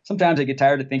sometimes I get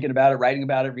tired of thinking about it, writing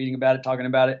about it, reading about it, talking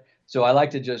about it. So I like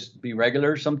to just be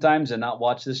regular sometimes and not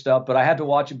watch this stuff. But I had to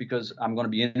watch it because I'm going to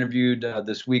be interviewed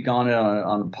this week on it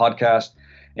on a podcast.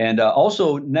 And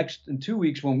also in 3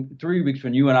 weeks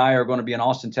when you and I are going to be in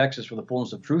Austin, Texas for the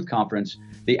Fullness of Truth conference,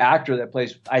 the actor that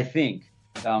plays, I think,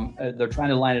 they're trying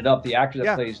to line it up. The actor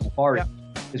that plays Nefari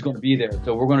is going to be there.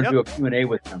 So we're going to do a Q&A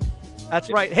with him. That's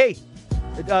right. Hey,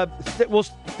 we'll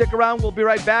stick around. We'll be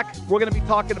right back. We're going to be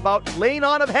talking about laying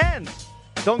on of hands.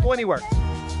 Don't go anywhere.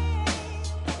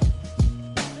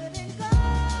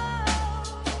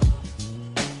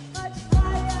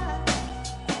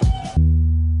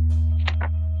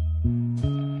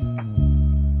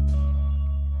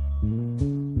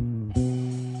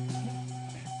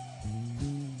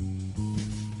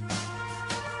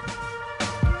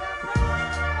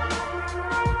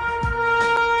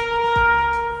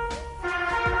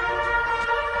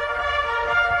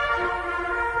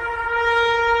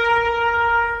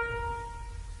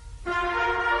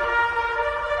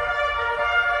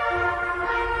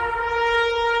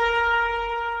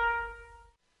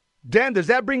 Dan, does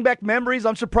that bring back memories?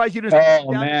 I'm surprised you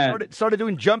didn't started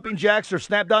doing jumping jacks or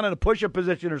snap down in a push-up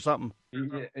position or something.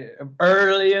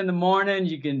 Early in the morning,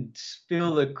 you can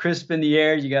feel the crisp in the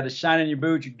air. You got a shine in your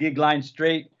boots, your gig line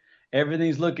straight.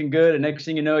 Everything's looking good. And next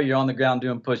thing you know, you're on the ground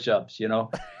doing push-ups,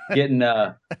 getting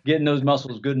those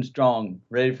muscles good and strong,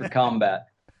 ready for combat.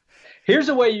 Here's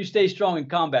the way you stay strong in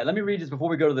combat. Let me read this before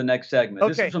we go to the next segment. Okay.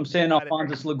 This is from St.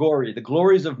 Alphonsus Liguori, The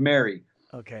Glories of Mary.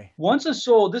 Okay. Once a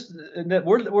soul,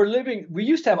 we're living. We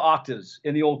used to have octaves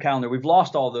in the old calendar. We've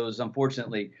lost all those,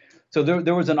 unfortunately. So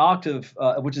there was an octave,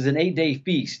 which is an 8-day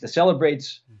feast that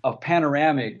celebrates a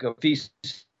panoramic of feast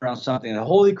around something. The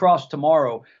Holy Cross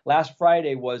tomorrow. Last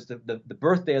Friday was the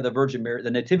birthday of the Virgin Mary, the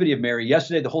Nativity of Mary.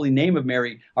 Yesterday, the Holy Name of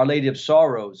Mary, Our Lady of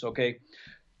Sorrows. Okay,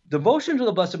 devotion to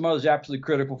the Blessed Mother is absolutely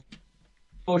critical.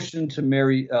 Devotion to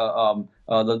Mary,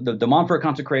 the Montfort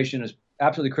consecration is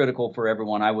absolutely critical for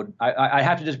everyone. I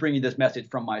have to just bring you this message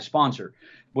from my sponsor,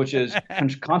 which is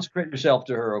consecrate yourself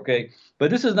to her, okay?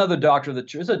 But this is another doctor of the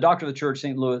church. This is a doctor of the church,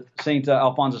 St.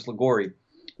 Alphonsus Liguori.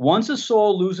 Once a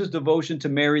soul loses devotion to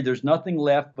Mary, there's nothing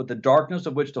left but the darkness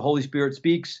of which the Holy Spirit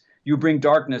speaks. You bring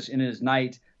darkness in his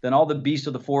night. then all the beasts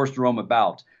of the forest roam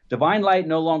about. Divine light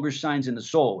no longer shines in the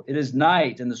soul. It is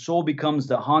night, and the soul becomes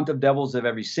the haunt of devils of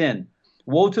every sin.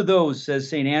 Woe to those, says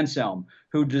St. Anselm,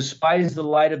 who despise the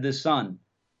light of the sun,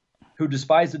 who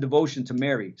despise the devotion to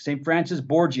Mary. St. Francis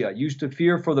Borgia used to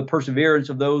fear for the perseverance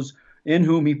of those in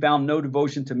whom he found no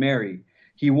devotion to Mary.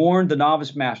 He warned the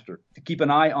novice master to keep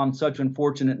an eye on such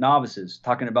unfortunate novices,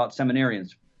 talking about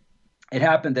seminarians. It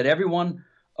happened that every one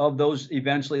of those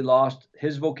eventually lost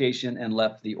his vocation and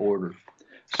left the order.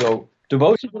 So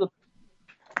devotion to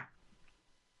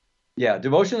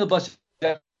the Blessed,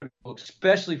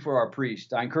 especially for our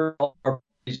priests. I encourage all our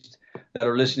priests that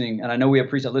are listening, and I know we have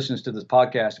priests that listen to this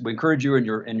podcast. We encourage you in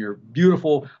your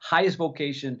beautiful highest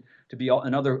vocation to be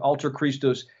another alter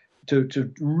Christus,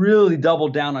 to really double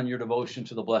down on your devotion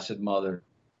to the Blessed Mother.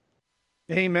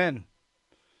 Amen.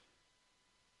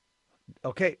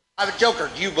 Okay. I'm a joker.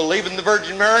 Do you believe in the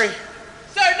Virgin Mary?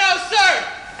 Sir, no, sir!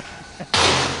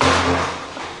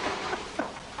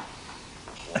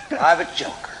 Private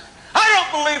joker. I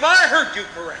don't believe I heard you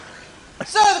correctly.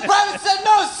 Sir, the private said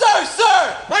no,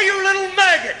 sir! Why, you little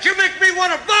maggot! You make me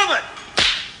want to vomit!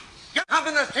 You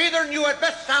communist heathen, you had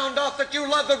best sound off that you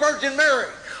love the Virgin Mary,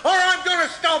 or I'm going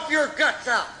to stomp your guts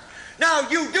out. Now,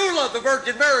 you do love the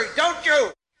Virgin Mary, don't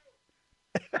you?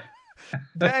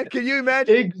 Dan, can you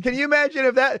imagine? Can you imagine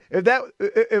if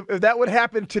that would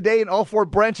happen today in all four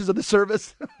branches of the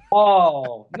service?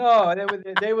 Oh no,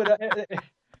 they would.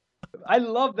 I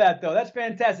love that though. That's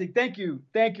fantastic. Thank you,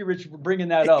 Rich, for bringing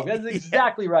that up. That's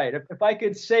exactly right. If I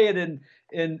could say it in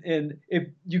if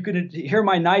you could hear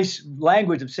my nice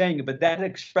language of saying it, but that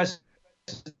expresses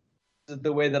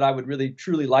the way that I would really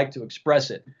truly like to express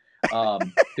it,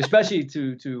 especially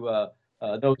to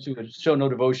those who show no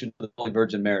devotion to the Holy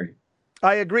Virgin Mary.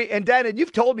 I agree. And Dan,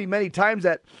 you've told me many times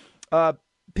that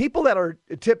people that are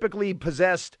typically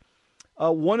possessed,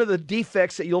 one of the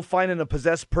defects that you'll find in a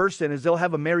possessed person is they'll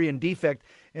have a Marian defect.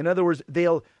 In other words,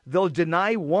 they'll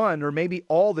deny one or maybe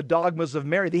all the dogmas of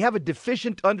Mary. They have a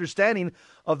deficient understanding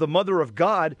of the Mother of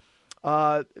God.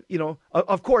 Of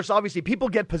course, obviously, people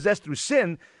get possessed through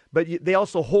sin, but they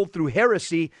also hold through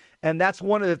heresy. And that's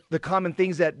one of the common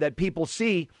things that people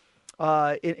see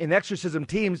in exorcism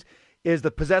teams is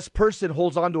the possessed person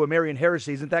holds on to a Marian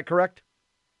heresy. Isn't that correct?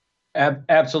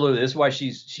 Absolutely. That's why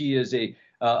she is a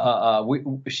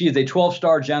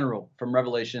 12-star general from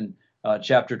Revelation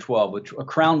chapter 12, which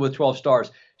crowned with 12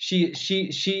 stars.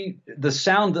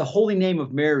 The holy name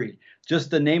of Mary,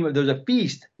 just the name of, there's a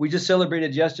feast we just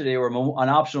celebrated yesterday, or an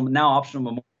optional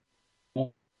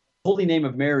holy name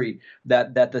of Mary,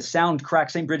 that the sound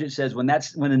cracks. St. Bridget says when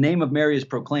the name of Mary is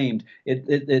proclaimed,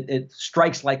 it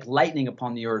strikes like lightning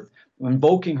upon the earth,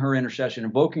 invoking her intercession,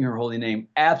 invoking her holy name.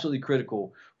 Absolutely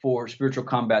critical for spiritual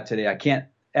combat today. I can't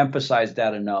emphasize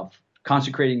that enough.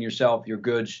 Consecrating yourself, your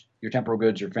goods, your temporal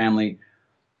goods, your family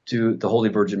to the Holy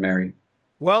Virgin Mary.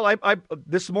 Well, I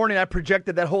this morning I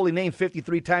projected that holy name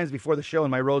 53 times before the show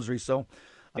in my rosary. So,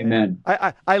 amen.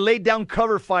 I laid down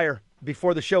cover fire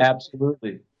before the show.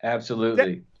 Absolutely.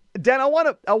 Dan, I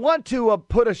want to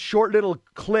put a short little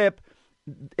clip.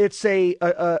 It's a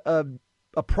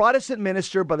Protestant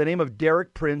minister by the name of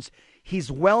Derek Prince.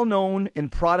 He's well known in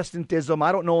Protestantism.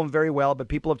 I don't know him very well, but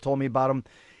people have told me about him.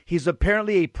 He's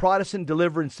apparently a Protestant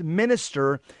deliverance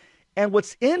minister. And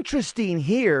what's interesting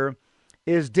here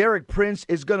is Derek Prince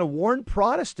is going to warn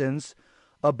Protestants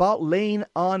about laying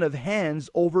on of hands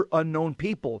over unknown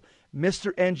people.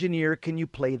 Mr. Engineer, can you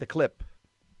play the clip?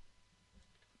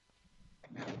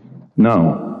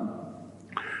 Now,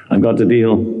 I've got to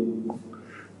deal,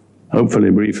 hopefully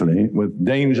briefly, with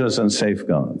dangers and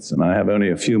safeguards, and I have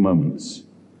only a few moments.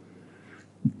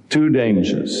 Two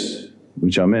dangers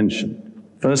which are mentioned.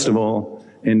 First of all,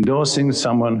 endorsing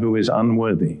someone who is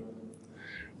unworthy.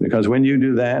 Because when you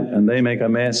do that and they make a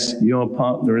mess, you're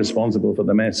partly responsible for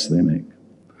the mess they make.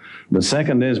 The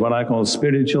second is what I call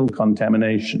spiritual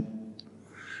contamination.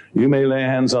 You may lay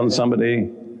hands on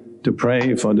somebody to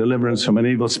pray for deliverance from an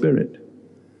evil spirit,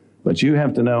 but you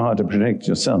have to know how to protect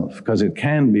yourself, because it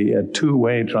can be a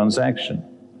two-way transaction.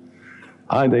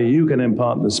 Either you can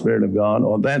impart the Spirit of God,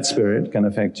 or that spirit can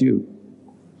affect you,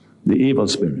 the evil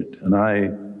spirit. And I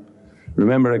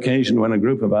remember an occasion when a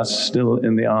group of us, still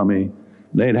in the army,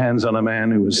 laid hands on a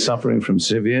man who was suffering from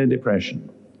severe depression.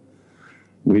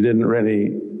 We didn't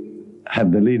really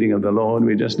have the leading of the Lord,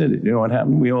 we just did it. You know what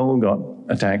happened? We all got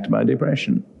attacked by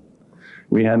depression.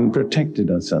 We hadn't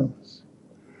protected ourselves.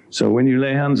 So when you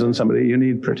lay hands on somebody, you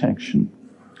need protection.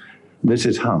 This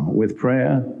is how, with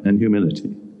prayer and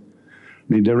humility.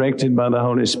 Be directed by the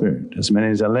Holy Spirit. As many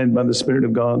as are led by the Spirit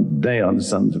of God, they are the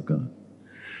sons of God.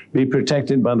 Be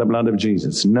protected by the blood of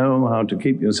Jesus. Know how to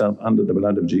keep yourself under the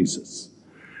blood of Jesus.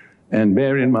 And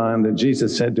bear in mind that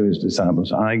Jesus said to his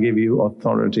disciples, I give you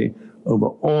authority over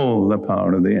all the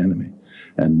power of the enemy,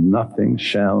 and nothing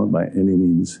shall by any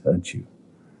means hurt you.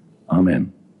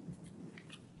 Amen.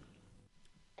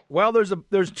 Well,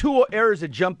 there's two errors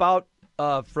that jump out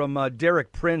from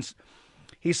Derek Prince.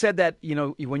 He said that,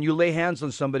 when you lay hands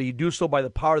on somebody, you do so by the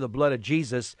power of the blood of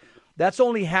Jesus. That's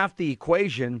only half the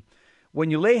equation.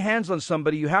 When you lay hands on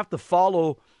somebody, you have to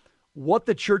follow what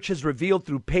the church has revealed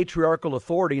through patriarchal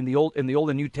authority in the Old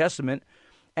and New Testament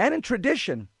and in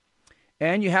tradition.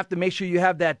 And you have to make sure you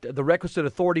have the requisite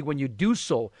authority when you do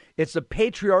so. It's a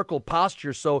patriarchal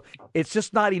posture, so it's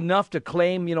just not enough to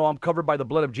claim, I'm covered by the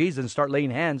blood of Jesus and start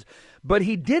laying hands. But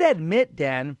he did admit,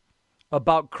 Dan,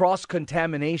 about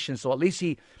cross-contamination. So at least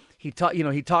he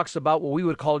talks about what we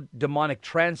would call demonic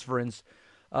transference.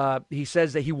 He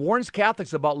says that he warns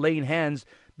Catholics about laying hands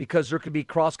because there could be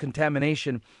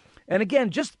cross-contamination. And again,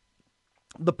 just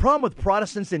the problem with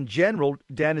Protestants in general,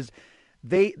 Dan, is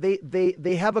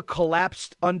they have a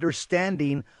collapsed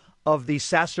understanding of the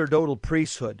sacerdotal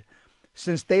priesthood.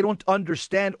 Since they don't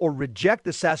understand or reject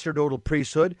the sacerdotal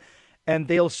priesthood, and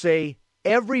they'll say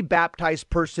every baptized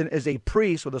person is a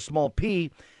priest with a small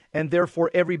p, and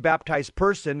therefore every baptized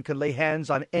person can lay hands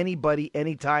on anybody,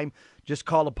 anytime, just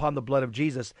call upon the blood of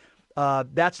Jesus.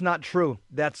 That's not true.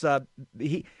 That's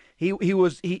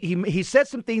He said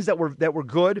some things that were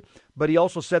good, but he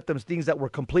also said some things that were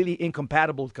completely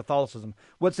incompatible with Catholicism.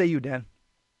 What say you, Dan?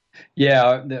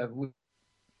 Yeah,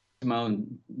 my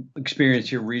own experience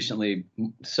here recently,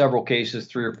 several cases,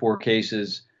 3 or 4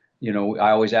 cases.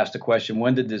 I always ask the question: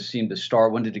 when did this seem to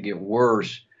start? When did it get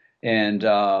worse? And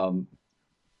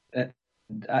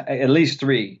at least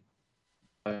 3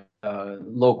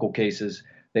 local cases.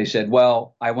 They said,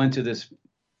 "Well, I went to this."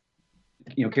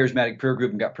 Charismatic prayer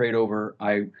group and got prayed over.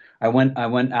 I went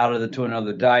out to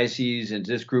another diocese, and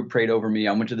this group prayed over me.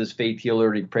 I went to this faith healer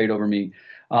and he prayed over me.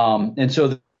 And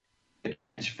so the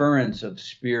transference of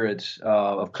spirits,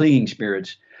 of clinging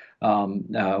spirits,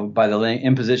 by the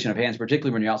imposition of hands,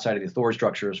 particularly when you're outside of the authority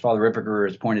structure, as Father Ripperger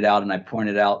has pointed out, and I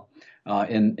pointed out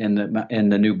in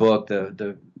the new book,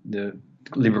 the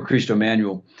Liber Christo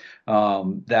Manual,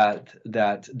 that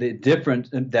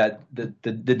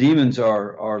the demons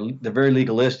they're very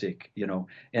legalistic,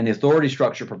 and the authority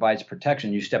structure provides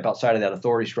protection. You step outside of that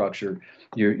authority structure,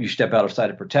 you step outside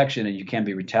of protection, and you can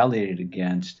be retaliated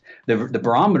against. The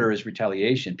barometer is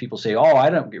retaliation. People say, "Oh, I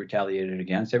don't get retaliated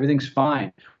against. Everything's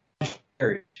fine."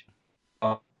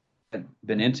 I've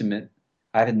been intimate.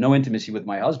 I've had no intimacy with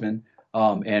my husband.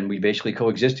 And we basically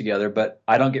coexist together, but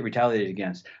I don't get retaliated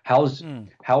against. How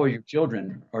are your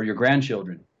children or your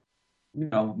grandchildren?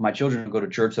 My children go to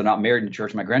church. They're not married in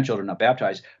church. My grandchildren are not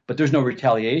baptized, but there's no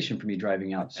retaliation for me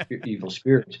driving out evil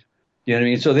spirits. You know what I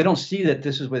mean? So they don't see that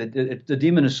this is what the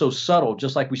demon is so subtle,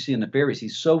 just like we see in the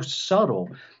Pharisees. He's so subtle.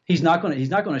 He's not going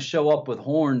to show up with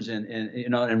horns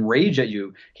and rage at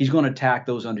you. He's going to attack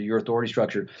those under your authority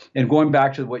structure. And going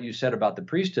back to what you said about the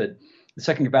priesthood, the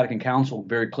Second Vatican Council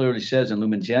very clearly says in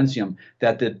Lumen Gentium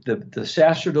that the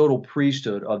sacerdotal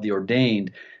priesthood of the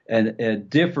ordained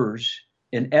differs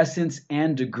in essence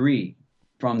and degree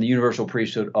from the universal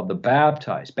priesthood of the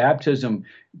baptized. Baptism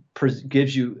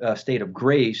gives you a state of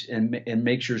grace and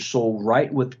makes your soul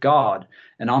right with God,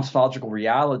 an ontological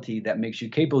reality that makes you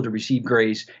capable to receive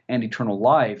grace and eternal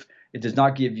life. It does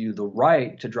not give you the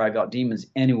right to drive out demons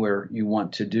anywhere you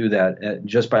want to do that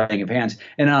just by laying of hands.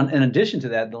 And in addition to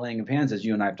that, the laying of hands, as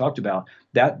you and I have talked about,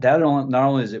 that not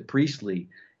only is it priestly,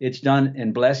 it's done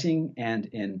in blessing and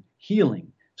in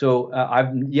healing. So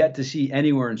I've yet to see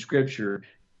anywhere in Scripture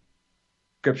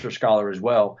scholar as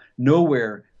well,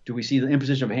 nowhere do we see the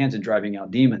imposition of hands in driving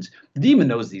out demons. The demon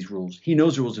knows these rules. He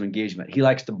knows the rules of engagement. He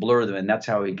likes to blur them, and that's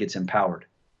how he gets empowered.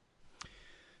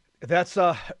 That's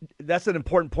an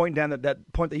important point, Dan.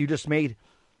 That point that you just made,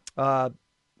 that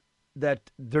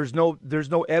there's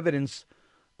no evidence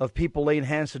of people laying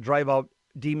hands to drive out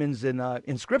demons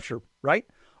in Scripture, right?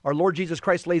 Our Lord Jesus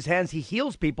Christ lays hands; He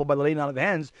heals people by the laying out of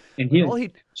hands. And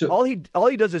all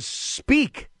he does is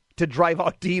speak to drive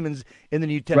out demons in the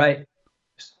New Testament. Right.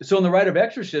 So in the rite of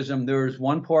exorcism, there's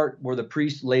one part where the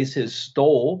priest lays his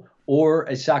stole or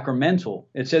a sacramental.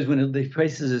 It says when he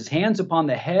places his hands upon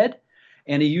the head,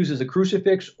 and he uses a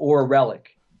crucifix or a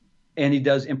relic, and he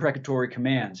does imprecatory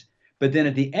commands. But then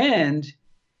at the end,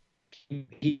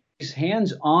 his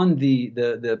hands on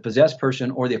the possessed person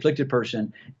or the afflicted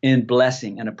person in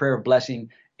blessing and a prayer of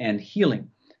blessing and healing.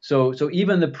 So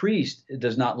even the priest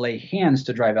does not lay hands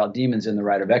to drive out demons in the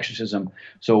rite of exorcism.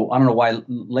 So I don't know why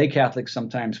lay Catholics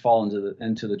sometimes fall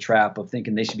into the trap of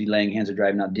thinking they should be laying hands or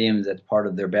driving out demons. That's part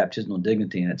of their baptismal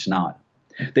dignity, and it's not.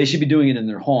 They should be doing it in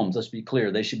their homes. Let's be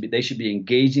clear. They should be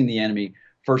engaging the enemy,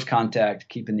 first contact,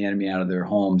 keeping the enemy out of their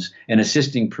homes, and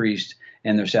assisting priests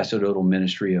in their sacerdotal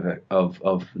ministry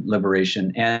of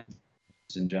liberation and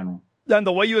in general. Then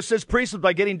the way you assist priests is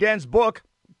by getting Dan's book,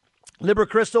 Liber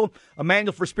Christo, A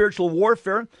Manual for Spiritual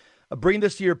Warfare. Bring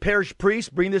this to your parish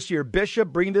priest, bring this to your bishop,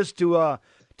 bring this to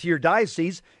your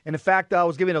diocese. And in fact, I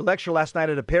was giving a lecture last night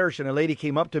at a parish, and a lady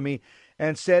came up to me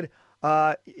and said,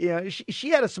 she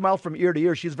had a smile from ear to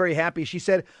ear. She's very happy. She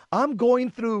said, I'm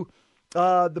going through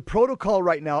the protocol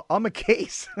right now. I'm a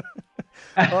case.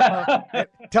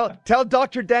 Tell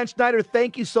Dr. Dan Schneider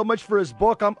thank you so much for his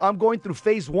book. I'm going through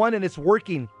phase 1 and it's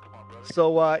working.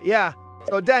 So yeah.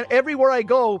 So Dan, everywhere I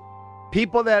go,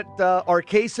 people that are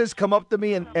cases come up to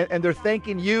me and they're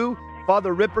thanking you,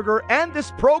 Father Ripperger, and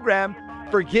this program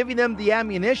for giving them the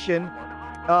ammunition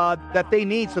that they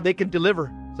need so they can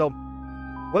deliver. So,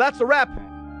 well, that's a wrap.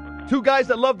 Two guys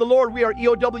that love the Lord. We are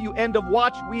EOW End of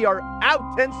Watch. We are out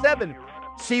 10-7.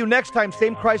 See you next time.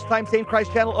 Same Christ time, same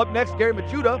Christ channel. Up next, Gary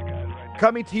Machuda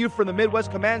coming to you from the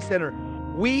Midwest Command Center.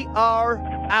 We are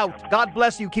out. God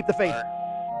bless you. Keep the faith.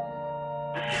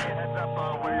 Heads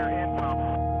up where you're